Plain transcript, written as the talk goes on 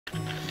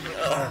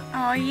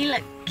Oh, you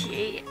look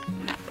cute.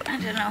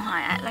 I don't know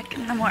how I look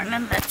in the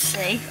morning. Let's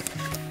see.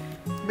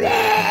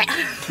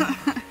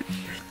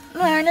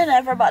 Morning,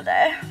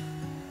 everybody.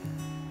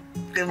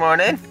 Good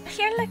morning.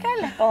 Here, look, I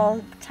look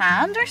all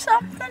tanned or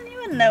something. You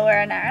wouldn't know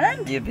we're in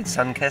Ireland. You've been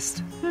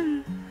sun-kissed.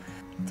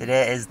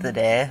 Today is the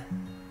day.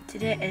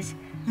 Today is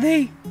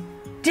the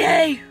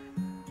day.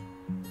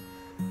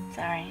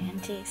 Sorry, I'm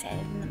too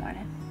excited in the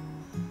morning.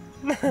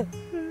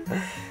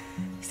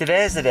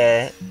 Today is the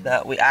day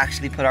that we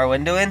actually put our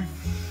window in.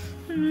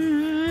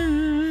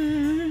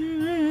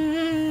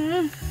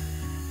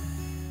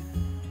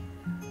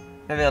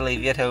 Maybe I'll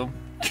leave you at home.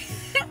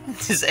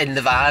 Just in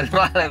the van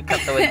while I cut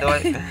the window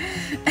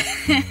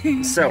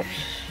out. So,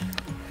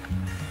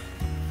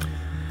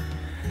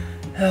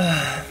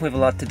 we have a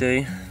lot to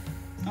do.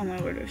 Oh my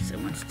word, there's so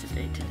much to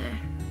do today.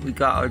 We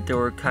got our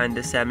door kind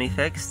of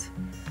semi-fixed.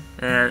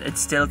 And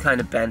it's still kind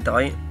of bent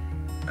out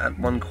at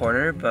one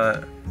corner,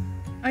 but...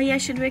 Oh yeah,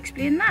 should we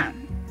explain that?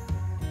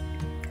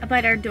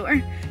 About our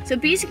door. So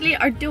basically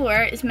our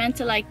door is meant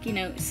to, like, you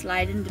know,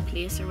 slide into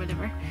place or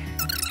whatever.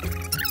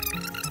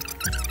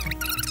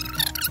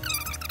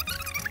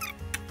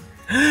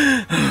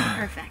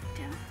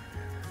 Perfecto.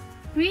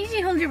 Will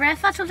you hold your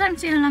breath that whole time to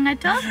see how long I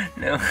talk?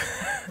 No.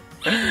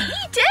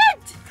 He did!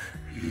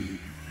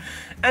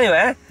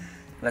 Anyway,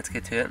 let's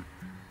get to it.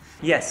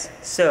 Yes,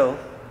 so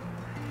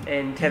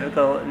in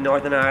typical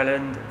Northern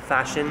Ireland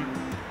fashion,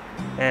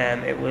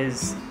 it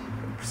was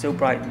so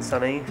bright and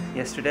sunny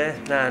yesterday,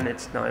 and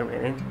it's now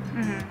raining.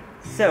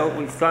 So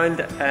we found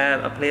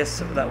a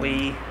place that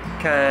we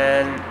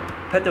can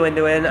put the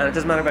window in, and it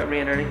doesn't matter about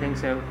rain or anything.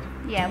 So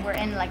yeah, we're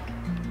in like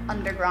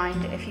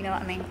underground, if you know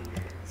what I mean.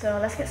 So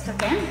let's get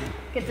stuck in,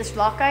 get this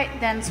block out,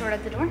 then sort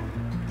out the door.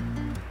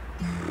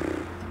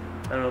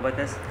 I don't know about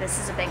this. This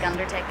is a big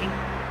undertaking.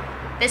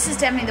 This is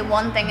definitely the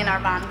one thing in our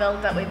van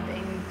build that we've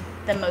been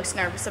the most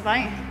nervous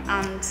about.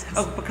 And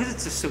oh, because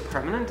it's just so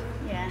permanent.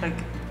 Yeah.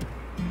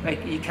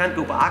 Like you can't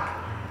go back.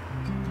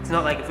 It's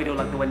not like if we don't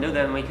like the window,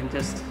 then we can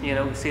just, you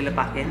know, seal it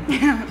back in.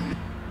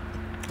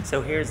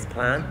 So here's the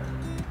plan.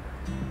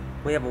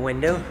 We have a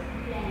window,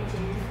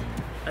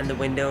 and the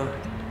window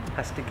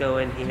has to go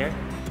in here.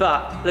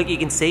 But look, you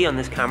can see on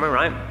this camera,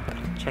 right?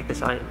 Check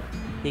this out.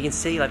 You can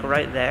see, like,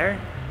 right there,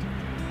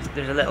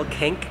 there's a little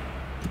kink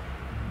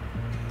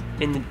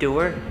in the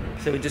door.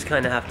 So we just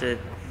kind of have to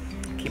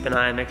keep an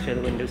eye and make sure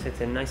the window sits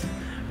in nice,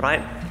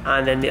 right?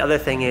 And then the other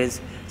thing is,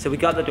 so we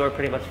got the door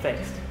pretty much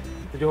fixed.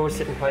 The door was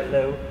sitting quite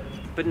low,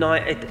 but now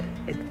it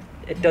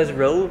does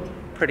roll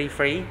pretty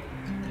free.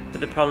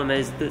 But the problem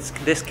is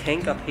this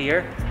kink up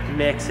here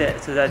makes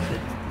it so that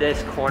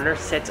this corner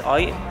sits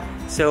out.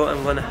 So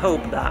I'm going to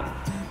hope that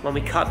when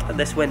we cut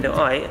this window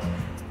out,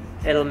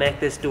 it'll make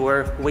this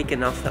door weak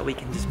enough that we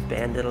can just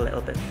bend it a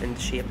little bit into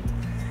shape.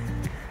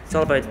 It's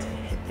all about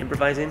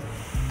improvising.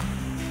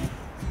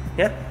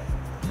 Yeah?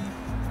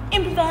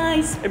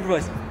 improvise!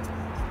 Improvise.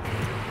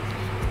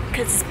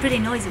 Because it's pretty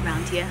noisy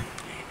around here.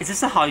 Is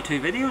this a how-to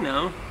video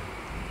now?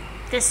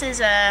 This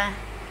is a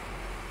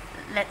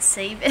let's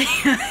see video.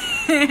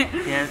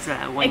 Yeah, it's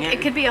a wing it.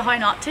 It could be a how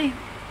not to.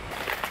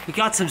 We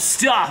got some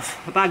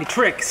stuff, a bag of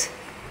tricks.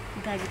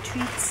 A bag of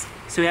treats.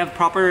 So we have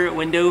proper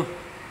window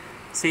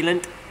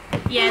sealant.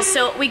 Yeah,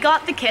 so we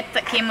got the kit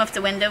that came with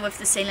the window with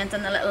the sealant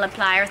and the little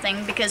applier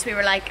thing because we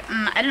were like,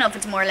 I don't know if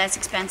it's more or less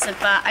expensive,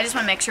 but I just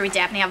want to make sure we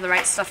definitely have the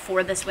right stuff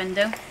for this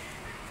window.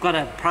 We've got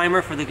a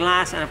primer for the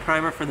glass and a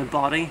primer for the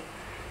body,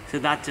 so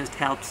that just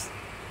helps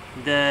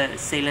the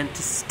sealant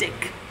to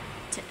stick.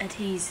 To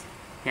adhese.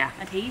 Yeah.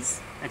 Adhese?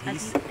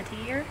 Adhese.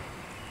 Adhere?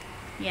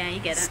 Yeah, you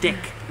get it. Stick.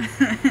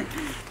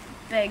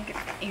 Big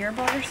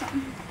earbud or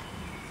something.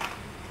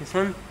 This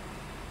one.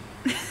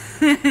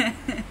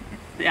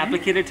 The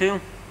applicator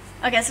tool.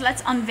 Okay, so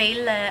let's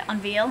unveil,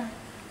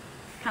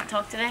 can't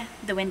talk today,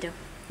 the window.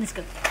 Let's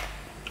go.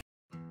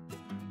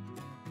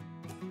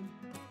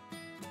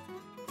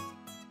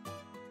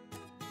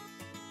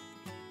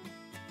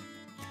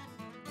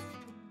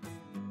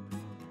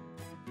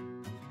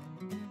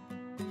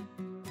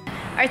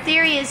 Our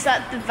theory is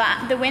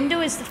that the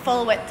window is the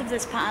full width of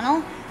this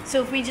panel.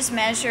 So if we just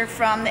measure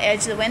from the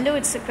edge of the window,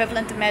 it's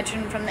equivalent to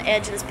measuring from the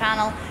edge of this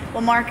panel.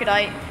 We'll mark it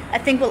out. I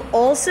think we'll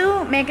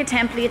also make a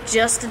template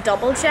just to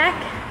double check.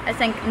 I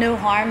think no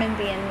harm in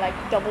being like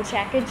double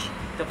checkage.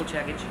 Double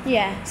checkage.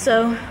 Yeah,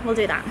 so we'll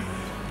do that.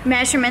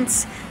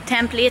 Measurements,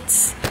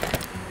 templates,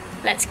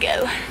 let's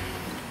go.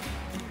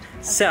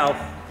 So,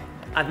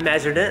 I've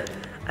measured it.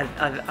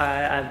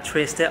 I've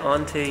traced it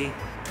onto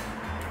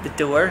the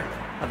door.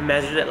 I've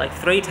measured it like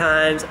 3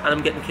 times, and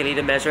I'm getting Keely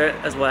to measure it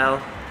as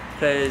well,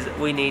 because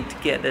we need to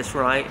get this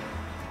right.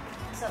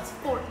 So it's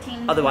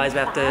 14. Otherwise we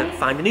have to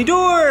find a new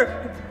door!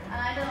 And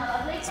I done a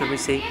lovely So we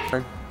see.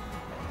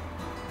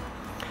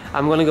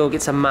 I'm gonna go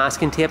get some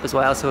masking tape as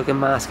well so we can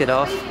mask it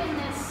off.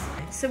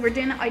 So we're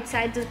doing it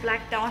outside those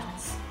black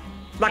dots.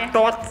 Black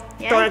dots!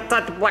 Yeah.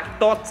 Black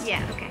dots!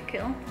 Yeah, okay,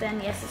 cool.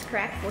 Then yes, it's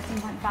correct,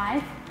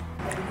 14.5.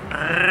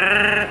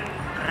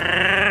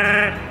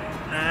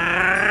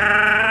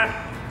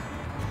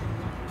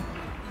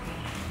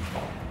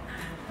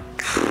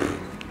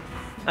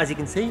 as you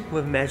can see,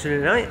 we've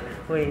measured it out.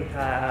 We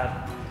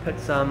put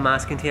some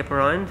masking tape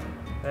around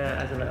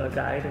as a little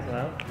guide as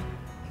well.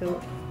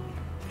 So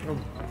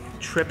we've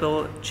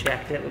triple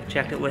checked it. We've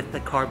checked it with the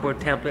cardboard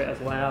template as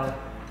well,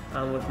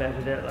 and we've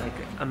measured it like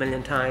a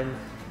million times.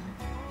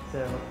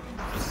 So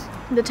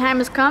the time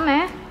has come,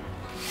 eh?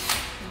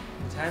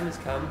 the time has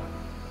come.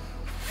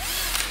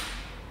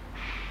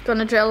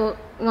 Gonna drill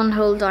one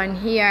hole down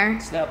here.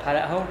 It's a little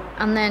pallet hole.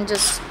 And then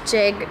just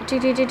jig.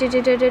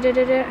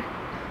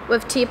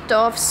 We've taped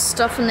off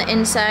stuff on the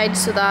inside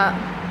so that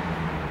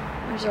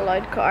there's a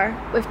loud car.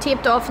 We've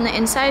taped off on the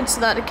inside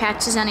so that it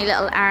catches any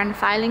little iron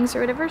filings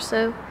or whatever.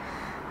 So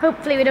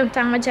hopefully we don't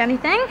damage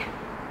anything.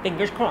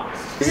 Fingers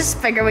crossed. I just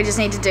figure we just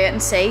need to do it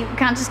and see. We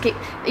can't just keep,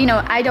 you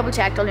know, I double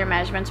checked all your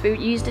measurements. We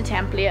used a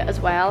template as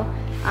well.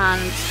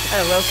 And,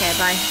 oh, okay,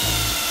 bye.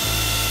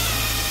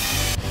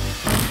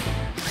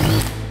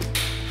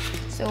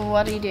 So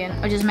what are you doing?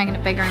 We're just making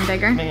it bigger and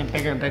bigger? Making it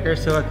bigger and bigger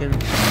so I can...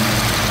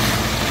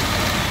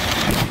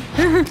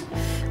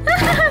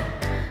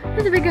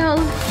 That's a big hole.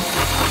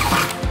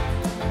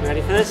 You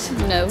ready for this?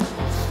 No.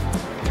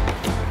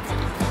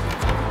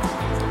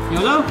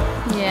 YOLO?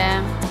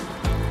 Yeah.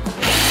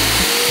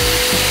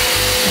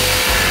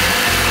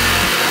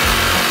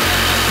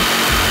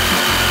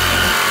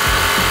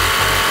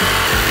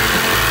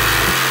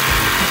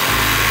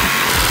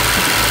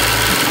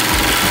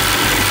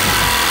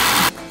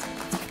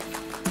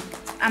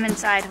 I'm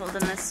inside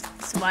holding this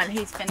while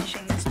he's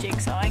finishing this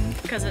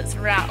jigsawing because it's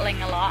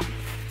rattling a lot.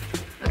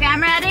 Okay,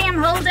 I'm ready, I'm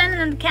holding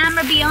and the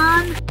camera be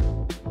on.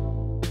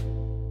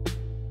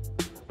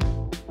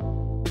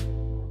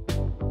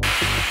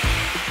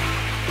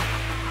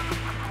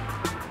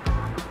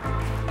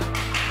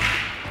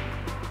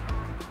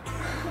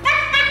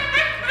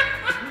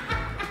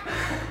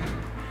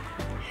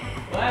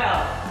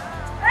 Wow.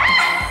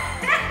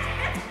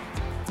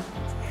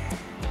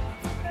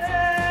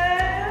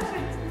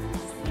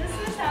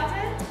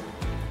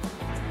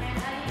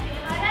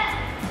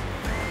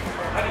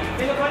 How do you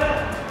feel about it?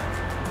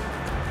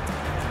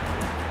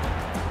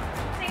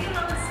 Think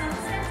about the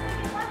sunset we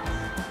can watch.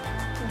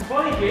 It's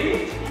funny,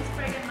 dude. It's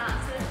friggin'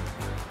 massive.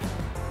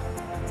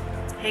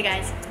 Hey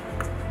guys.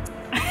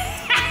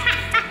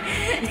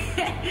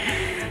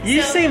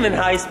 You seem in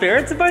high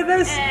spirits about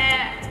this.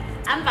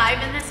 I'm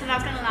vibing this, I'm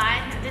not gonna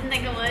lie. I didn't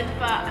think I would,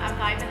 but I'm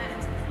vibing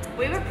it.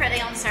 We were pretty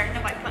uncertain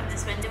about putting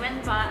this window in,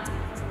 but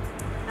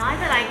now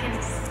that I can...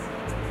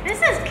 This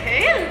is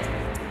cool!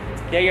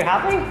 Yeah, you're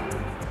happy?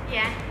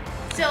 Yeah.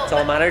 So That's all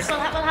that matters. We'll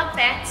have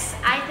bets.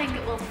 I think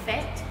it will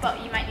fit, but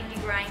you might need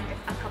to grind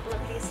a couple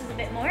of places a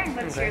bit more.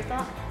 What's your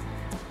thought?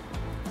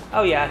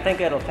 Oh yeah, I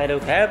think it'll fit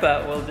okay,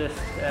 but we'll just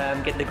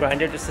get the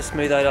grinder just to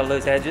smooth out all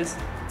those edges.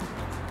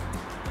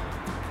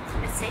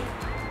 Let's see.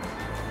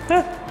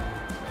 Huh.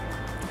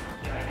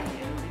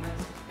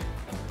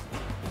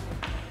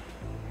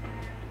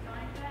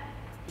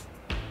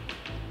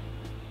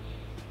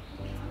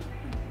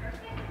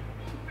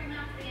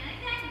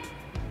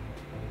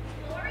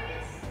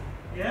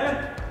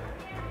 Yeah?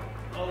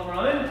 All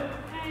around?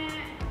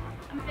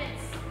 I'm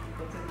fits.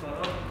 What's it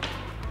called?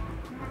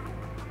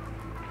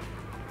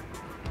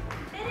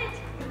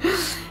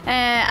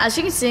 As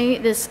you can see,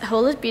 this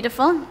hole is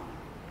beautiful,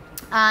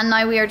 and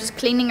now we are just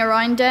cleaning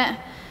around it,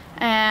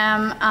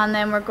 and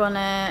then we're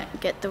gonna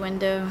get the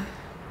window,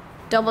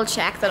 double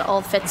check that it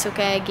all fits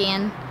okay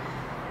again,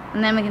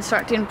 and then we can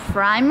start doing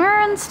primer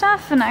and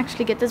stuff and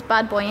actually get this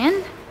bad boy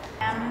in.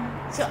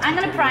 So I'm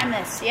gonna prime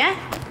this, yeah?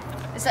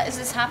 Is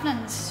this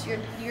happening?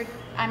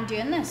 I'm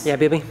doing this. Yeah,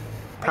 baby.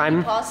 Prime. Are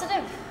you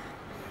positive?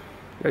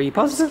 Are you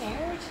positive? I'm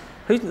scared.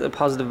 Who's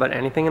positive about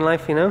anything in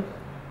life, you know?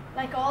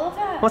 Like all of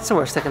it. What's the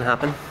worst that can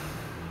happen?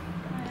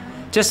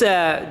 Just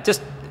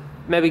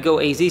maybe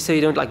go easy so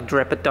you don't like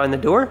drip it down the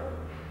door.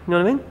 You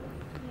know what I mean?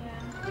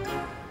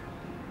 Yeah.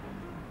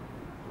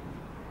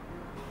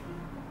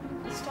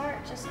 I'll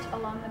start just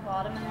along the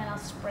bottom and then I'll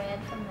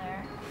spread from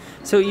there.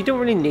 So you don't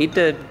really need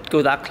to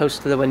go that close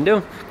to the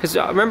window, because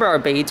remember our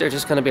beads are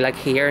just going to be like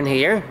here and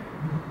here,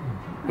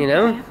 you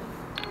know? Okay.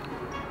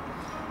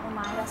 Oh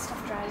my, that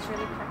stuff dries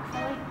really quick,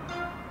 Philly.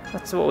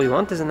 That's what we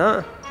want, isn't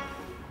it?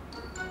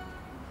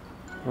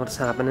 What's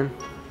happening?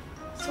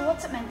 So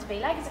what's it meant to be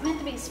like? Is it meant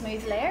to be a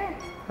smooth layer?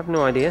 I have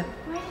no idea.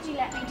 Why did you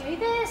let me do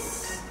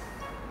this?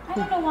 I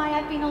don't know why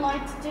I've been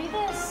allowed to do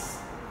this.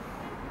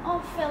 Oh,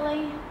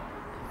 Philly.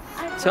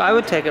 So I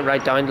would take it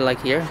right down to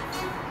like here,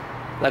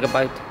 like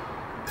about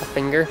a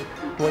finger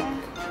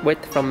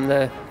width from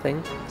the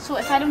thing. So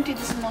if I don't do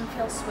this in one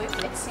fell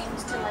swoop, it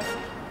seems to like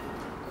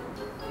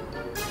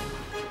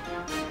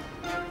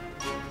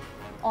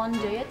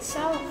undo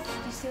itself.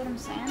 Do you see what I'm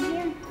saying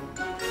here?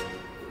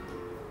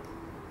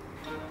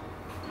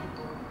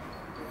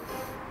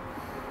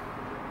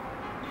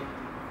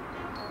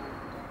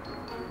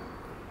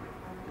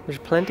 There's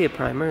plenty of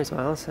primer as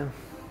well, so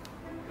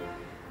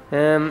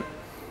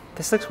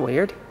this looks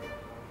weird.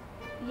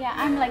 Yeah,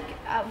 I'm like,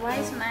 why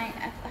is my...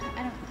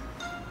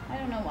 I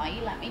don't know why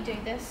you let me do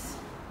this.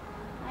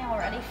 I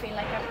already feel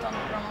like I've done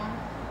it wrong.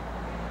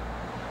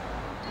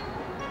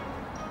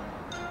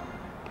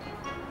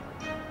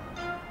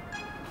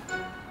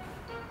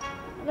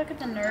 look at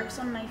the nerves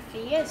on my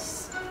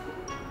face.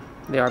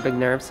 They are big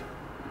nerves.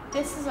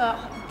 This is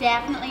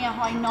definitely a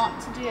how not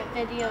to do it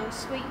video,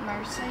 sweet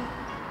mercy.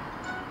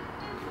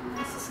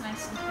 This is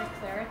nice and thick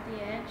there at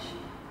the edge.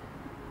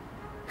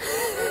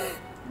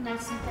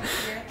 Nice and thick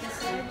here at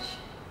this edge.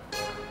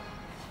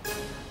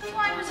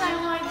 Why was I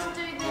allowed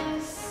to do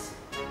this?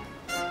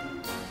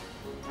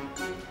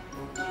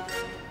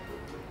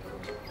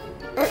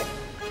 I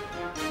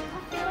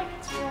feel like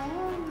it's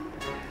wrong.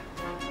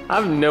 I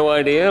have no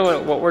idea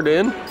what we're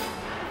doing.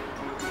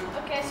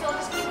 Okay, so I'll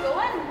just keep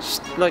going.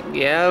 Just like,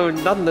 yeah,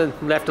 nothing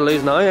left to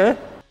lose now, eh?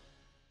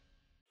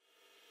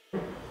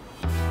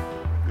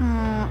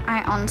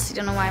 I honestly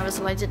don't know why I was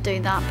allowed to do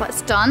that, but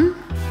it's done.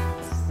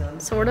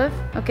 Sort of.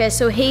 Okay,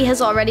 so he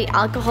has already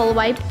alcohol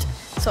wiped.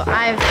 So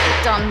I've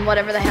done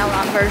whatever the hell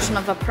that version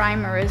of a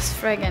primer is,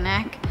 friggin'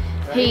 heck.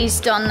 He's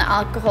done the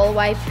alcohol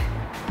wipe.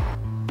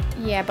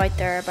 Yeah, about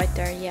there,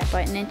 yeah,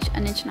 about an inch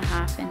and a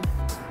half in.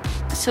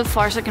 So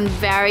far it's looking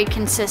very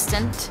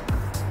consistent.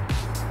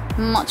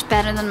 Much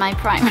better than my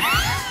primer.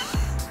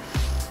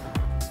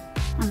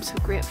 I'm so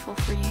grateful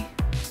for you.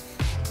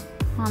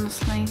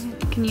 Honestly,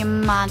 can you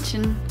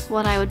imagine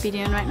what I would be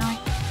doing right now?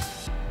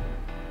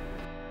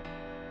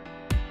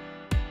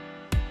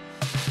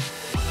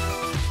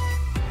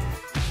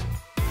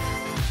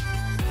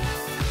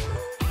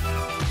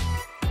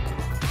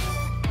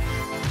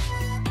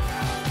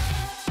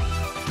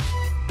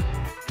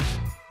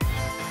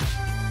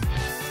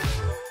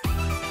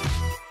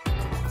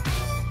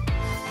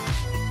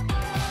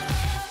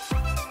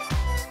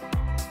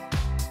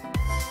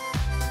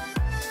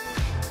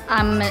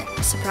 I'm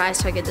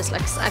surprised how good this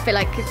looks. I feel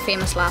like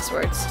famous last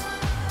words.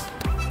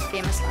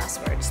 Famous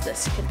last words.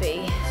 This could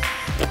be.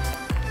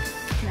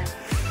 No.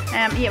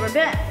 Yeah, we're a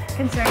bit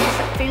concerned.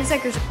 It feels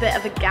like there's a bit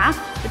of a gap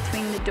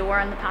between the door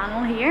and the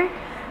panel here,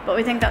 but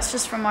we think that's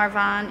just from our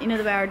van. You know,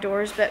 the way our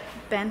door's a bit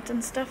bent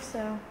and stuff.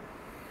 So,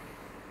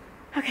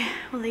 okay,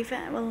 we'll leave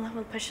it. We'll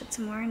push it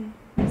some more and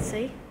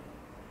see.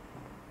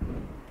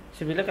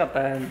 Should we look up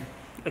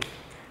like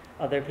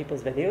other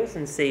people's videos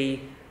and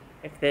see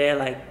if they're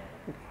like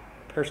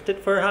pursed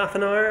it for half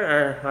an hour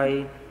or how?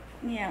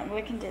 Yeah,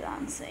 we can do that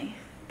and see.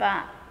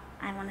 But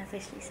I want to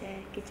officially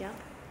say good job.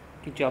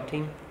 Good job,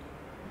 team.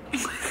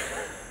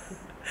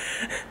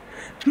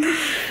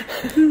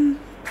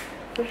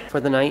 For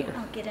the night.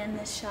 I'll get in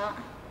this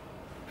shot.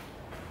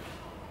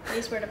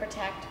 These were to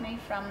protect me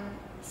from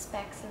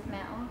specks of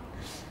metal.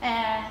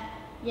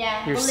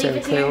 Yeah, You're we'll so leave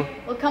it cool. here.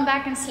 We'll come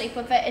back and sleep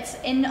with it. It's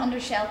in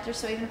under shelter,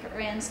 so even if it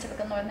rains,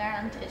 typical Northern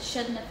Ireland, it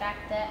shouldn't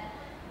affect it.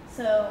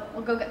 So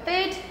we'll go get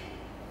food,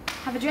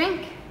 have a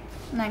drink,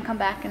 and then come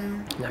back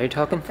and Now you're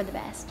talking. hope for the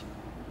best.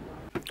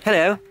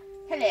 Hello.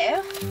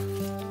 Hello.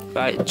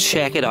 Right,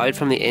 check it out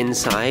from the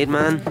inside,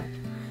 man.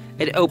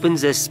 It opens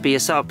this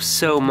space up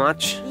so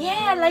much.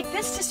 Yeah, like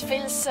this just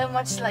feels so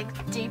much like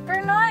deeper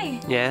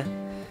now. Yeah.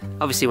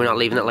 Obviously we're not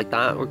leaving it like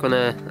that. I'm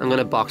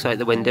gonna box out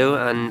the window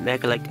and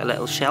make like a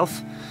little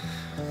shelf.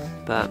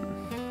 But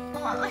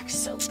Oh, it looks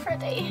so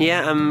pretty.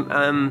 yeah,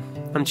 I'm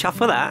chuffed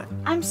with that.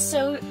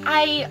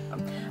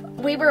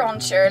 We were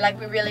unsure, like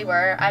we really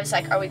were. I was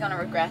like, are we gonna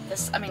regret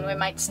this? I mean, we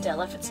might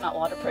still if it's not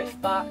waterproof,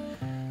 but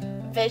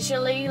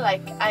visually,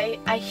 like,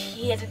 I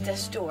hated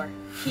this door.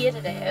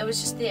 Hated it. It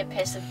was just the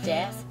abyss of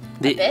death.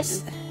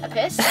 Abyss?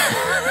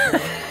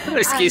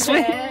 Excuse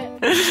me?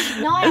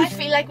 No, I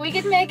feel like we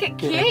could make it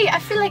cute. I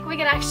feel like we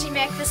could actually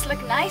make this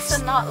look nice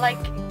and not, like,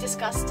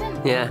 disgusting.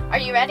 Yeah. Are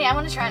you ready? I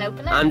want to try and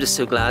open it. I'm just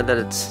so glad that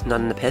it's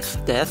not in the pit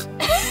of death.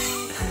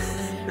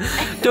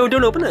 Don't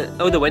open it.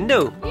 Oh, the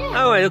window.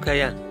 Yeah. Oh, right, okay,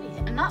 yeah.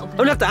 I'm not opening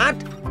Oh, not that.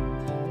 it.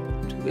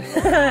 Okay.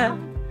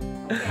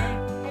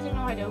 I don't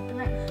know how to open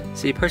it.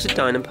 So you push it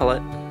down and pull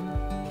it.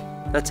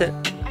 That's it.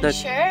 Are you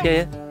sure? Yeah,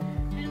 yeah.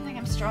 I don't think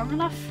I'm strong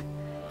enough.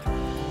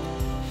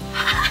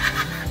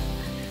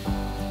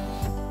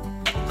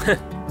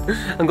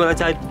 I'm going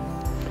outside.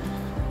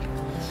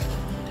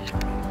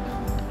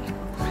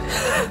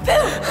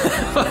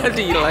 What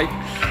do you like?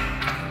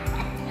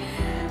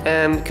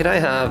 Could I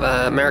have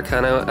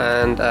Americano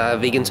and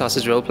vegan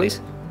sausage roll, please?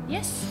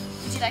 Yes.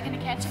 Would you like any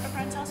ketchup or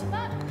brown sauce with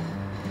that?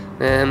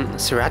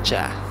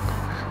 Sriracha.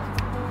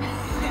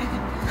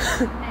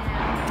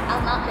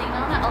 I'll not lean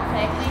on it, I'll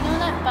fake lean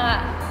on it, but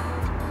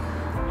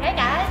hey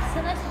guys,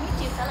 so nice to meet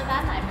you, fellow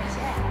VANLIFEers,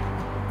 yeah.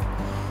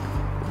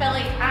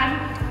 Billy, I'm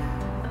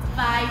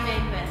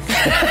vibing this.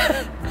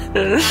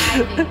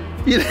 Vibing.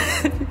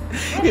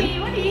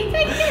 What are you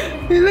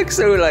thinking? You look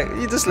so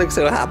you just look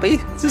so happy.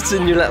 Just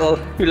in your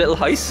little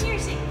house.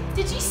 Seriously,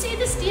 did you see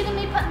the state of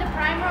me putting the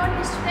primer on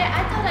yesterday?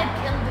 I thought I'd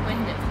killed the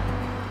window.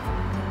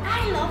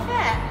 I love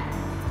it.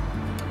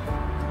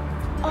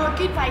 Oh,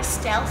 goodbye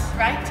stealth,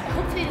 right?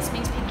 Hopefully this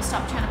means people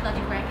stop trying to bloody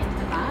break into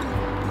the van.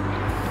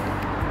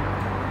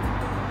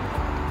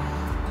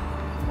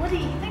 What do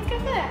you think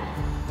of it?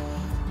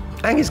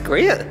 I think it's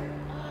great.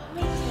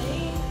 Me too.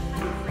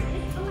 I'm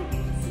afraid. Oh my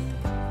goodness.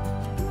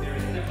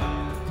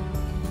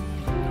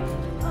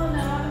 Oh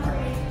no, I'm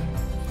afraid.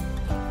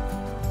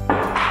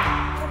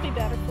 That'd be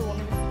better for one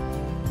of us.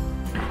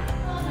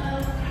 Oh no.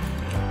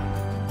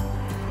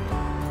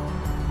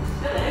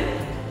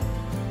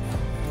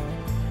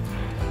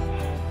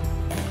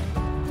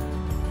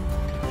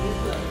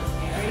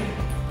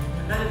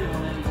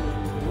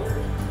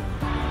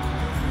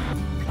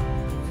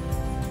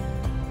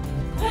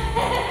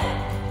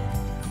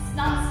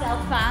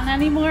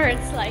 anymore.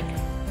 It's like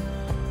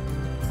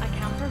a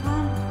camper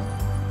van.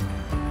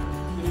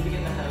 We need to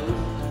get the hose.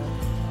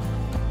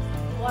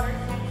 Water.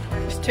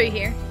 There's two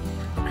here.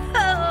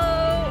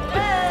 Oh!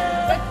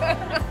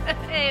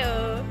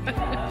 Hey-oh.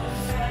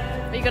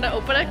 Are you gonna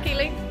open it,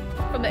 Keely?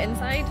 From the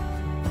inside?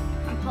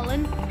 I'm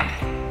pulling.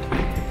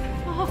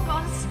 Oh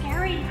god, it's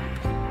scary.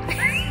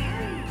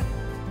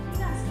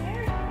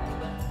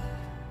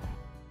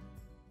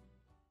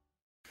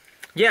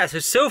 Yeah,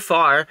 so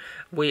far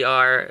we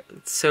are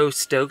so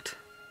stoked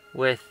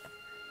with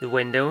the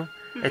window.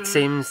 It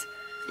seems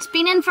it's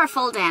been in for a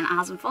full day and it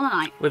hasn't fallen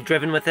out. we've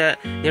driven with it.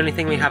 The only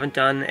thing we haven't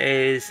done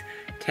is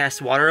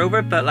test water over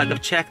it, but like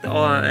I've checked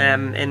all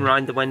in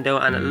round the window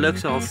and it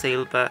looks all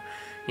sealed, but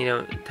you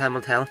know, time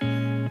will tell.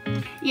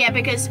 Yeah,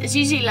 because it's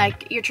usually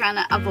like you're trying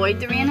to avoid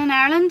the rain in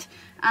Ireland,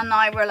 and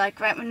now we're like,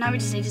 right, well, now we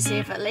just need to see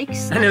if it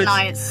leaks. And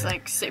now it's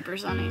like super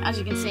sunny. As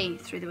you can see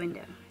through the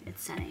window,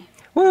 it's sunny.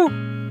 Woo!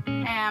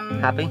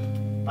 Happy?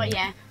 But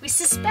yeah, we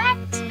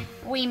suspect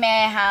we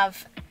may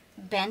have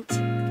bent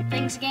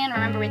things again.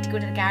 Remember, we had to go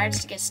to the garage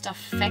to get stuff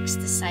fixed,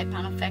 the side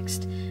panel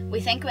fixed.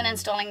 We think when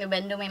installing the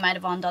window we might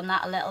have undone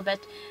that a little bit,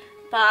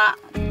 but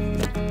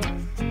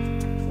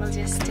we'll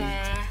just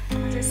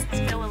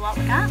go with what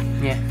we got.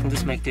 Yeah, we'll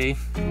just make do.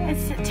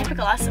 It's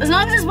typical us. As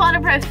long as it's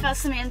waterproof,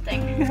 that's the main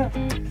thing.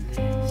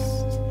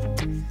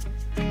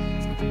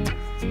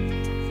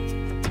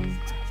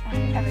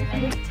 Are we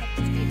ready to take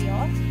this baby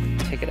off?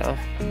 Take it off.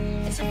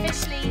 It's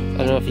officially... I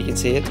don't know if you can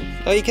see it.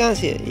 Oh, you can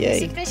see it,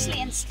 yay. It's officially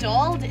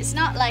installed. It's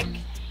not like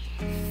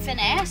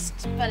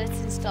finessed, but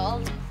it's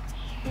installed.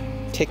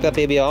 Take that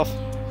baby off.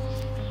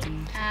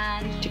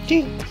 And...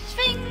 Swing!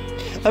 Swing!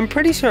 I'm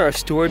pretty sure our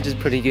storage is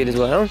pretty good as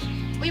well.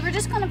 We were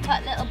just going to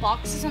put little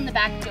boxes on the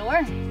back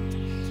door.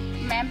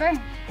 Remember?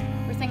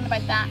 We're thinking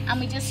about that. And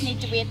we just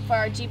need to wait for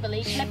our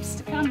Jubilee clips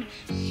to come.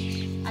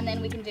 And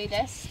then we can do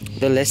this.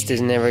 The list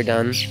is never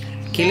done.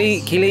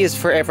 Keely is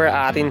forever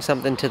adding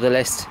something to the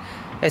list.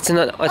 It's an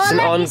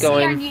ongoing. See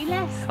our new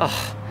list.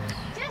 Oh.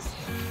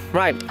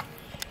 Right.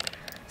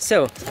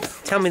 So,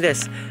 tell me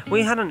this.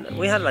 We had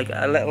like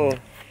a little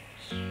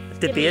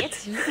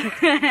debate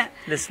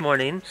this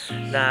morning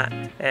that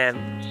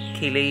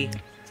Keely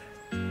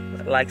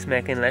likes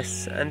making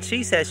lists, and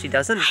she says she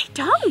doesn't. I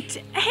don't.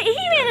 He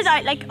made it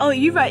out like, oh,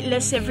 you write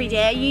lists every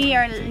day.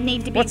 You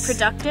need to be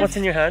productive. What's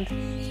in your hand?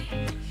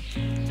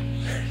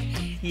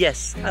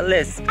 Yes, a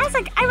list. I was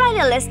like, I write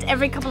a list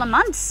every couple of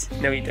months.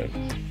 No, you don't.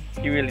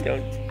 You really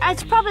don't.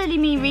 It's probably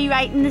me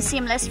rewriting the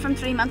same list from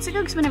 3 months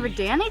ago because we never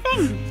do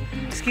anything.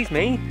 Excuse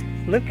me.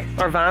 Look,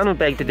 our van would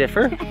beg to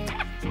differ.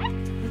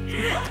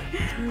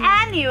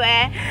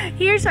 Anyway,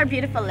 here's our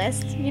beautiful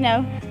list. You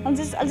know, I'll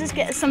just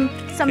get some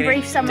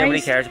brief summaries.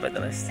 Nobody cares about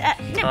the list.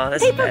 No,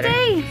 people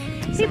do.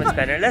 So much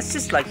better. Let's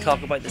just like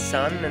talk about the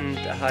sun and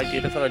how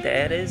beautiful a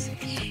day it is.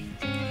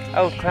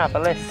 Oh crap, a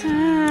list.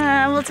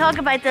 We'll talk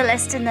about the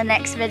list in the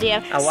next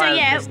video. A wild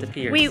list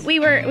appears. we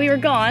were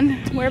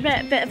gone. We're a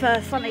bit of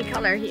a funny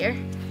colour here.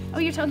 Oh,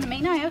 you're talking to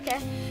me now? Okay.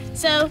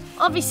 So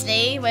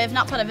obviously we've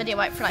not put a video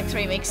out for like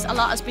 3 weeks. A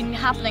lot has been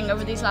happening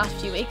over these last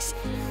few weeks,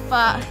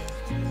 but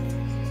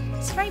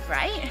it's very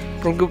bright.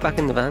 We'll go back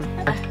in the van.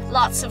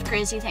 Lots of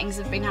crazy things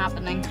have been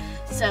happening.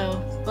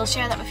 So we'll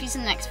share that with you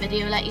in the next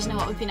video. Let you know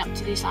what we've been up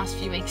to these last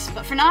few weeks.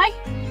 But for now,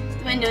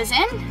 the window is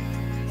in.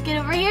 Get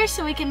over here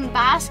so we can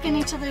bask in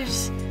each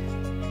other's...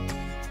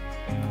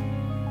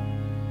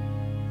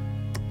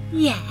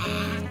 Yeah,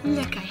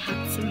 look how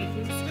handsome he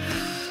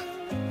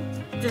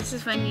is. This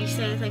is when you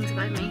say things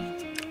about me.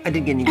 I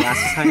didn't get any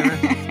glasses, however.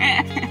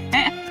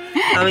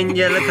 I mean,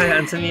 yeah, look how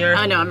handsome you are.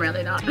 I know, I'm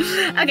really not.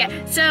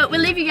 Okay, so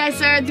we'll leave you guys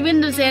there. The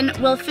window's in.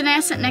 We'll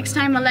finesse it next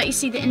time. I'll let you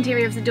see the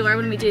interior of the door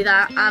when we do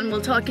that. And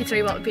we'll talk you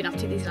through what we've been up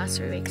to these last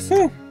 3 weeks.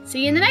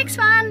 See you in the next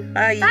one.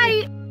 Bye.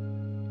 Bye.